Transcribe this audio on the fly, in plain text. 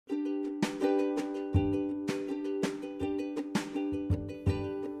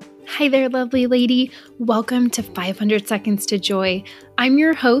Hi there, lovely lady. Welcome to 500 Seconds to Joy. I'm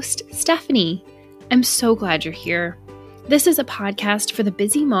your host, Stephanie. I'm so glad you're here. This is a podcast for the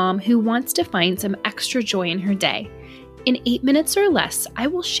busy mom who wants to find some extra joy in her day. In 8 minutes or less, I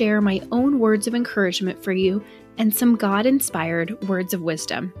will share my own words of encouragement for you and some God-inspired words of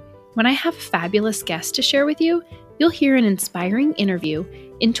wisdom. When I have a fabulous guest to share with you, you'll hear an inspiring interview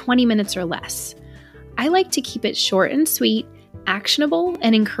in 20 minutes or less. I like to keep it short and sweet, actionable,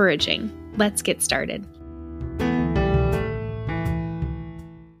 and encouraging. Let's get started.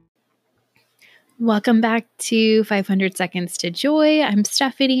 Welcome back to 500 Seconds to Joy. I'm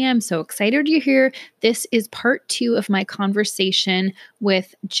Stephanie. I'm so excited you're here. This is part 2 of my conversation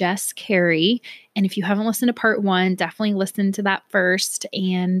with Jess, Carey. And if you haven't listened to part 1, definitely listen to that first.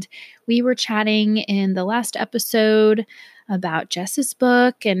 And we were chatting in the last episode about Jess's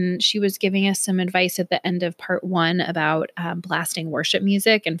book, and she was giving us some advice at the end of part 1 about blasting worship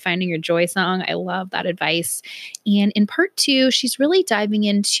music and finding your joy song. I love that advice. And in part 2, she's really diving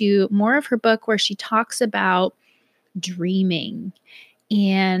into more of her book where she talks about dreaming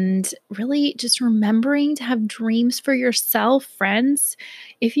and really just remembering to have dreams for yourself, friends.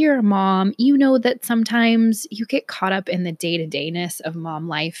 If you're a mom, you know that sometimes you get caught up in the day-to-dayness of mom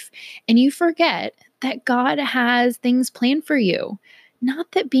life and you forget that God has things planned for you.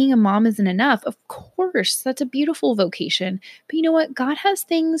 Not that being a mom isn't enough. Of course, that's a beautiful vocation. But you know what? God has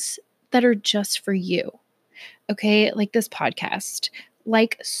things that are just for you. Okay? Like this podcast,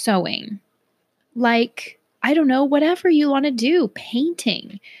 like sewing, like, I don't know, whatever you want to do,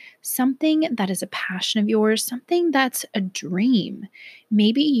 painting, something that is a passion of yours, something that's a dream.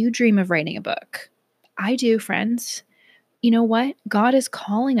 Maybe you dream of writing a book. I do, friends. You know what? God is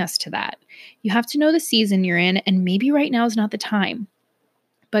calling us to that. You have to know the season you're in, and maybe right now is not the time.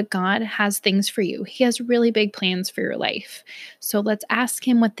 But God has things for you. He has really big plans for your life. So let's ask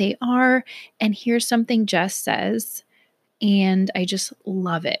Him what they are. And here's something Jess says, and I just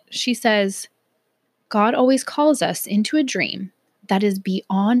love it. She says, God always calls us into a dream that is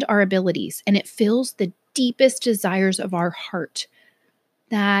beyond our abilities, and it fills the deepest desires of our heart.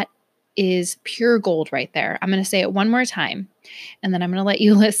 That is pure gold right there. I'm going to say it one more time, and then I'm going to let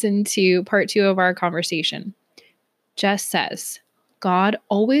you listen to part 2 of our conversation. Jess says, God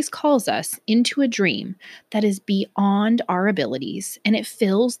always calls us into a dream that is beyond our abilities, and it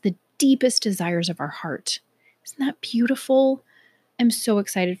fills the deepest desires of our heart. Isn't that beautiful? I'm so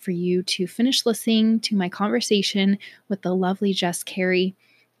excited for you to finish listening to my conversation with the lovely Jess, Carey.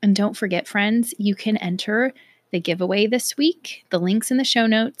 And don't forget, friends, you can enter the giveaway this week. The link's in the show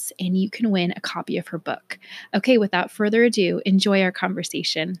notes, and you can win a copy of her book. Okay, without further ado, enjoy our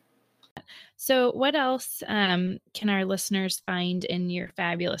conversation. So, what else can our listeners find in your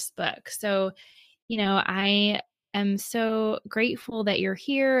fabulous book? So, I am so grateful that you're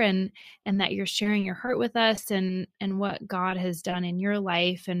here and that you're sharing your heart with us and what God has done in your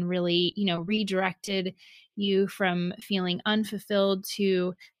life and really, redirected you from feeling unfulfilled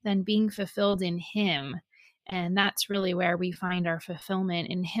to then being fulfilled in Him. And that's really where we find our fulfillment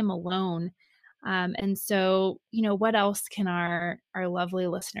in Him alone. And so, what else can our lovely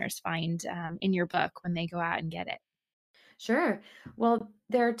listeners find in your book when they go out and get it? Sure. Well,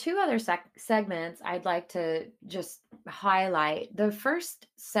 there are two other segments I'd like to just highlight. The first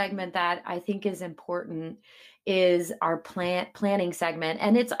segment that I think is important is our planning segment,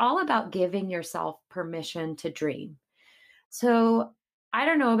 and it's all about giving yourself permission to dream. So I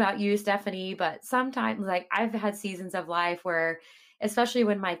don't know about you, Stephanie, but sometimes, like, I've had seasons of life where, especially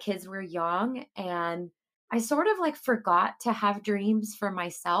when my kids were young, and I sort of like forgot to have dreams for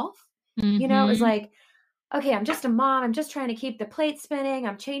myself. It was Mm-hmm. like, okay, I'm just a mom. I'm just trying to keep the plate spinning.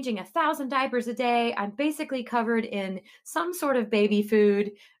 I'm changing 1,000 diapers a day. I'm basically covered in some sort of baby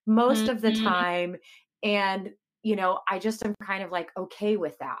food most of the Mm-hmm. time. And, I just am kind of like okay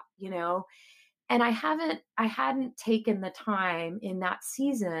with that. And I hadn't taken the time in that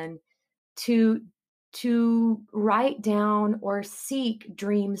season to write down or seek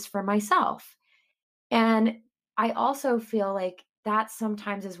dreams for myself. And I also feel like that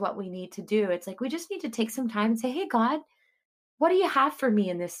sometimes is what we need to do. It's like we just need to take some time and say, "Hey, God, what do you have for me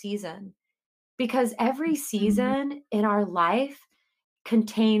in this season?" Because every Mm-hmm. season in our life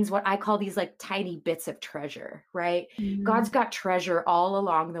contains what I call these like tiny bits of treasure, right? Mm-hmm. God's got treasure all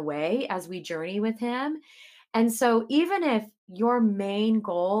along the way as we journey with Him. And so, even if your main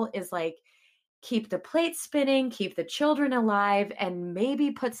goal is like, keep the plate spinning, keep the children alive, and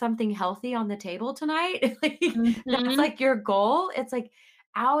maybe put something healthy on the table tonight. Like, that's Mhm. like your goal. It's like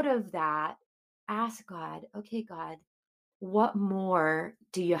out of that, ask God, okay, God, what more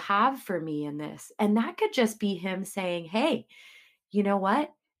do you have for me in this? And that could just be Him saying, hey, you know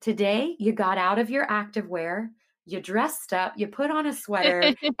what? Today, you got out of your activewear, you dressed up, you put on a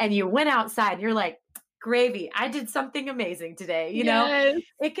sweater, and you went outside. And you're like, gravy, I did something amazing today. Yes.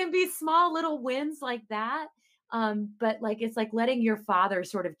 It can be small little wins like that. But like, it's like letting your father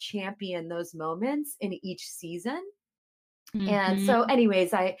sort of champion those moments in each season. And so, Mhm.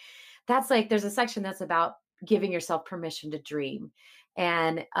 anyways, that's like, there's a section that's about giving yourself permission to dream.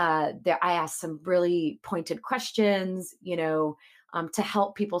 And there, I asked some really pointed questions, to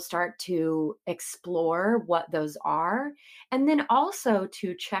help people start to explore what those are. And then also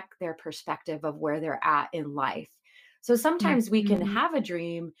to check their perspective of where they're at in life. So sometimes we can Mhm. have a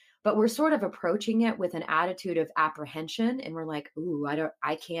dream, but we're sort of approaching it with an attitude of apprehension. And we're like, ooh,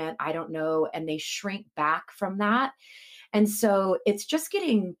 I can't, I don't know. And they shrink back from that. And so it's just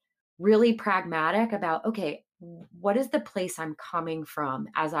getting really pragmatic about, okay, what is the place I'm coming from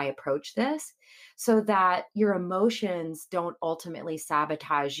as I approach this so that your emotions don't ultimately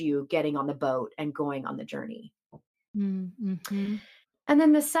sabotage you getting on the boat and going on the journey. Mm, mhm. And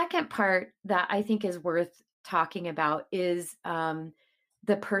then the second part that I think is worth talking about is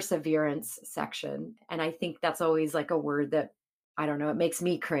the perseverance section. And I think that's always like a word that, I don't know, it makes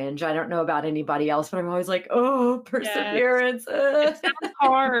me cringe. I don't know about anybody else, but I'm always like, oh, Yes. perseverance. It sounds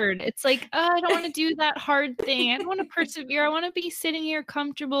hard. It's like, "Oh, I don't wanna do that hard thing. I don't wanna persevere. I wanna be sitting here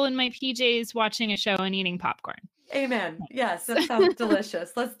comfortable in my PJs watching a show and eating popcorn." Amen. Yes, that Thanks. sounds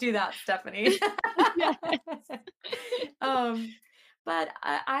delicious. Let's do that, Stephanie. Yes. um, but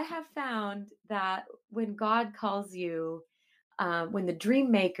I have found that when God calls you, when the dream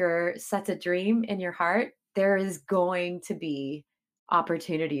maker sets a dream in your heart, there is going to be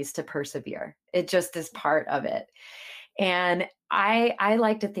opportunities to persevere. It just is part of it. And I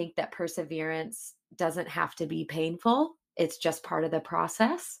like to think that perseverance doesn't have to be painful. It's just part of the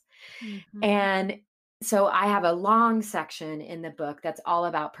process. Mhm. And so I have a long section in the book that's all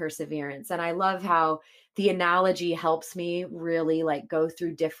about perseverance. And I love how the analogy helps me really like go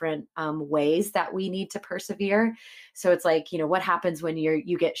through different ways that we need to persevere. So it's like, what happens when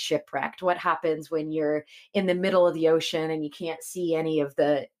you get shipwrecked? What happens when you're in the middle of the ocean and you can't see any of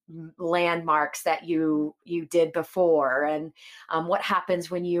the landmarks that you did before? And what happens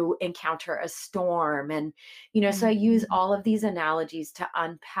when you encounter a storm? And so I use Mhm. all of these analogies to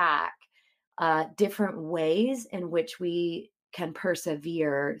unpack different ways in which we can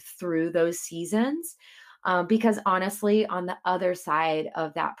persevere through those seasons. Because honestly, on the other side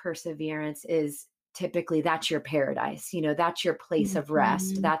of that perseverance is typically that's your paradise. That's your place of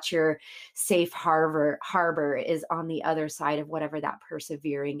rest. Mhm. That's your safe harbor is on the other side of whatever that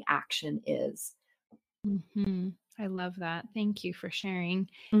persevering action is. Mhm. I love that. Thank you for sharing.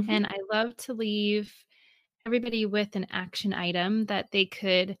 Mhm. And I love to leave everybody with an action item that they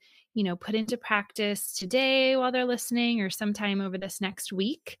could, put into practice today while they're listening or sometime over this next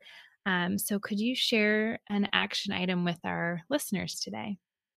week. So, could you share an action item with our listeners today?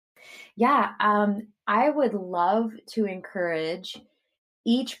 Yeah, I would love to encourage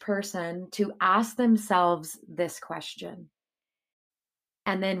each person to ask themselves this question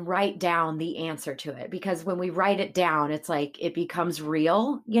and then write down the answer to it, because when we write it down it's like it becomes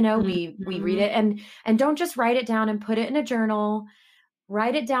real. We read Mhm. it, and don't just write it down and put it in a journal.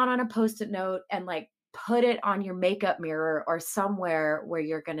 Write it down on a post-it note and like put it on your makeup mirror or somewhere where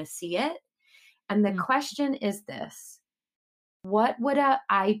you're going to see it. And the Mm, question is this: what would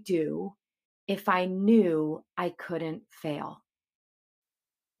I do if I knew I couldn't fail?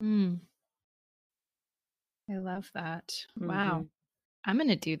 mm, I love that. Wow. Mhm. I'm going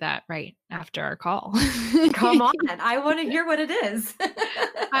to do that right after our call. Come on, I want to hear what it is.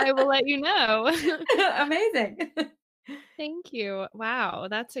 I will let you know. Amazing. Thank you. Wow,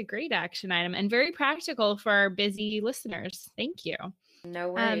 that's a great action item and very practical for our busy listeners. Thank you.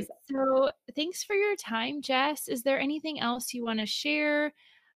 No worries. So thanks for your time, Jess. Is there anything else you want to share?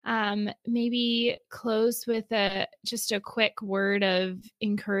 Maybe close with just a quick word of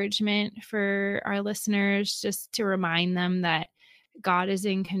encouragement for our listeners, just to remind them that God is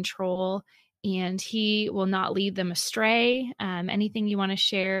in control and He will not lead them astray. Anything you want to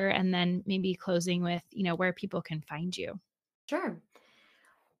share, and then maybe closing with where people can find you. Sure.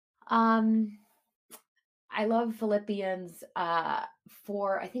 Um, I love Philippians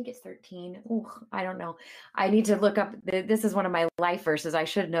 4, I think it's 13. Ooh, I don't know. I need to look up. This is one of my life verses. I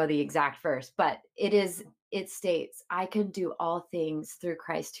should know the exact verse, but it states, I can do all things through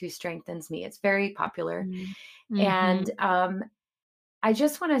Christ who strengthens me. It's very popular. Mm. And Mhm. I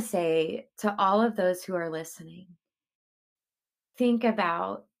just want to say to all of those who are listening, think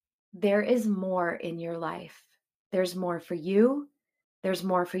about, there is more in your life. There's more for you. There's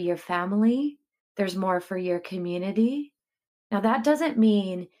more for your family. There's more for your community. Now, that doesn't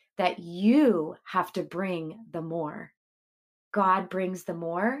mean that you have to bring the more. God brings the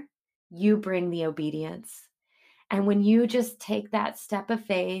more, you bring the obedience. And when you just take that step of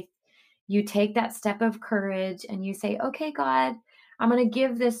faith, you take that step of courage and you say, okay, God, I'm going to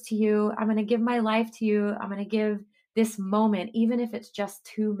give this to you. I'm going to give my life to you. I'm going to give this moment, even if it's just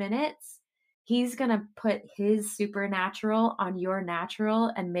 2 minutes. He's going to put his supernatural on your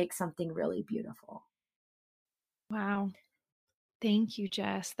natural and make something really beautiful. Wow. Thank you,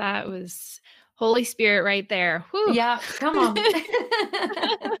 Jess. That was Holy Spirit right there. Whew. Yeah, come on.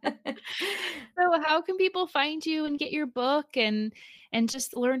 So how can people find you and get your book and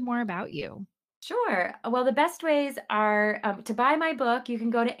just learn more about you? Sure. Well, the best ways are to buy my book. You can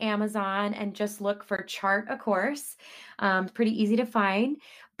go to Amazon and just look for Chart a Course. Pretty easy to find.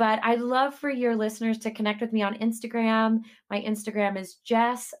 But I'd love for your listeners to connect with me on Instagram. My Instagram is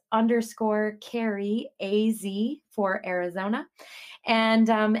Jess_Carey AZ for Arizona. And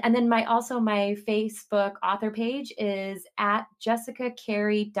then my Facebook author page is at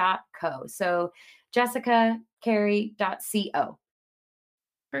jessicacarey.co. So jessicacarey.co.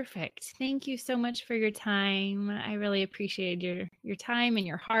 Perfect. Thank you so much for your time. I really appreciated your time and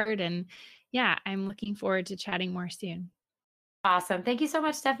your heart. And yeah, I'm looking forward to chatting more soon. Awesome. Thank you so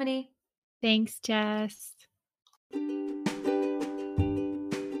much, Stephanie. Thanks, Jess.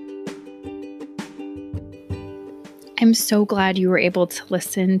 I'm so glad you were able to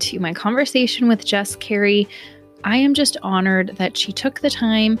listen to my conversation with Jess Carey. I am just honored that she took the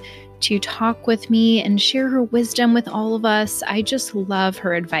time to talk with me and share her wisdom with all of us. I just love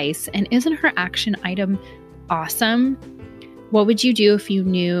her advice. And isn't her action item awesome? What would you do if you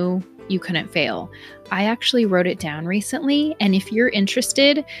knew you couldn't fail? I actually wrote it down recently. And if you're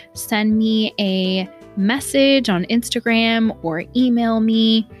interested, send me a message on Instagram or email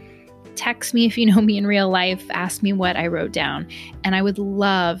me. Text me if you know me in real life. Ask me what I wrote down. And I would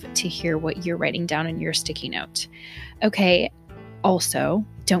love to hear what you're writing down in your sticky note. Okay. Also,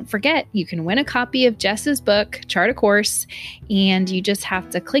 don't forget, you can win a copy of Jess's book, Chart a Course, and you just have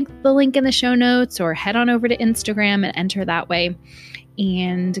to click the link in the show notes or head on over to Instagram and enter that way.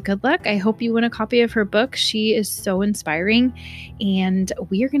 And good luck. I hope you win a copy of her book. She is so inspiring. And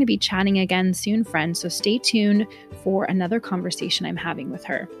we are going to be chatting again soon, friends. So stay tuned for another conversation I'm having with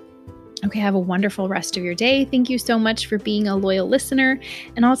her. Okay, have a wonderful rest of your day. Thank you so much for being a loyal listener,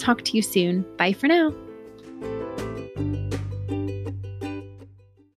 and I'll talk to you soon. Bye for now.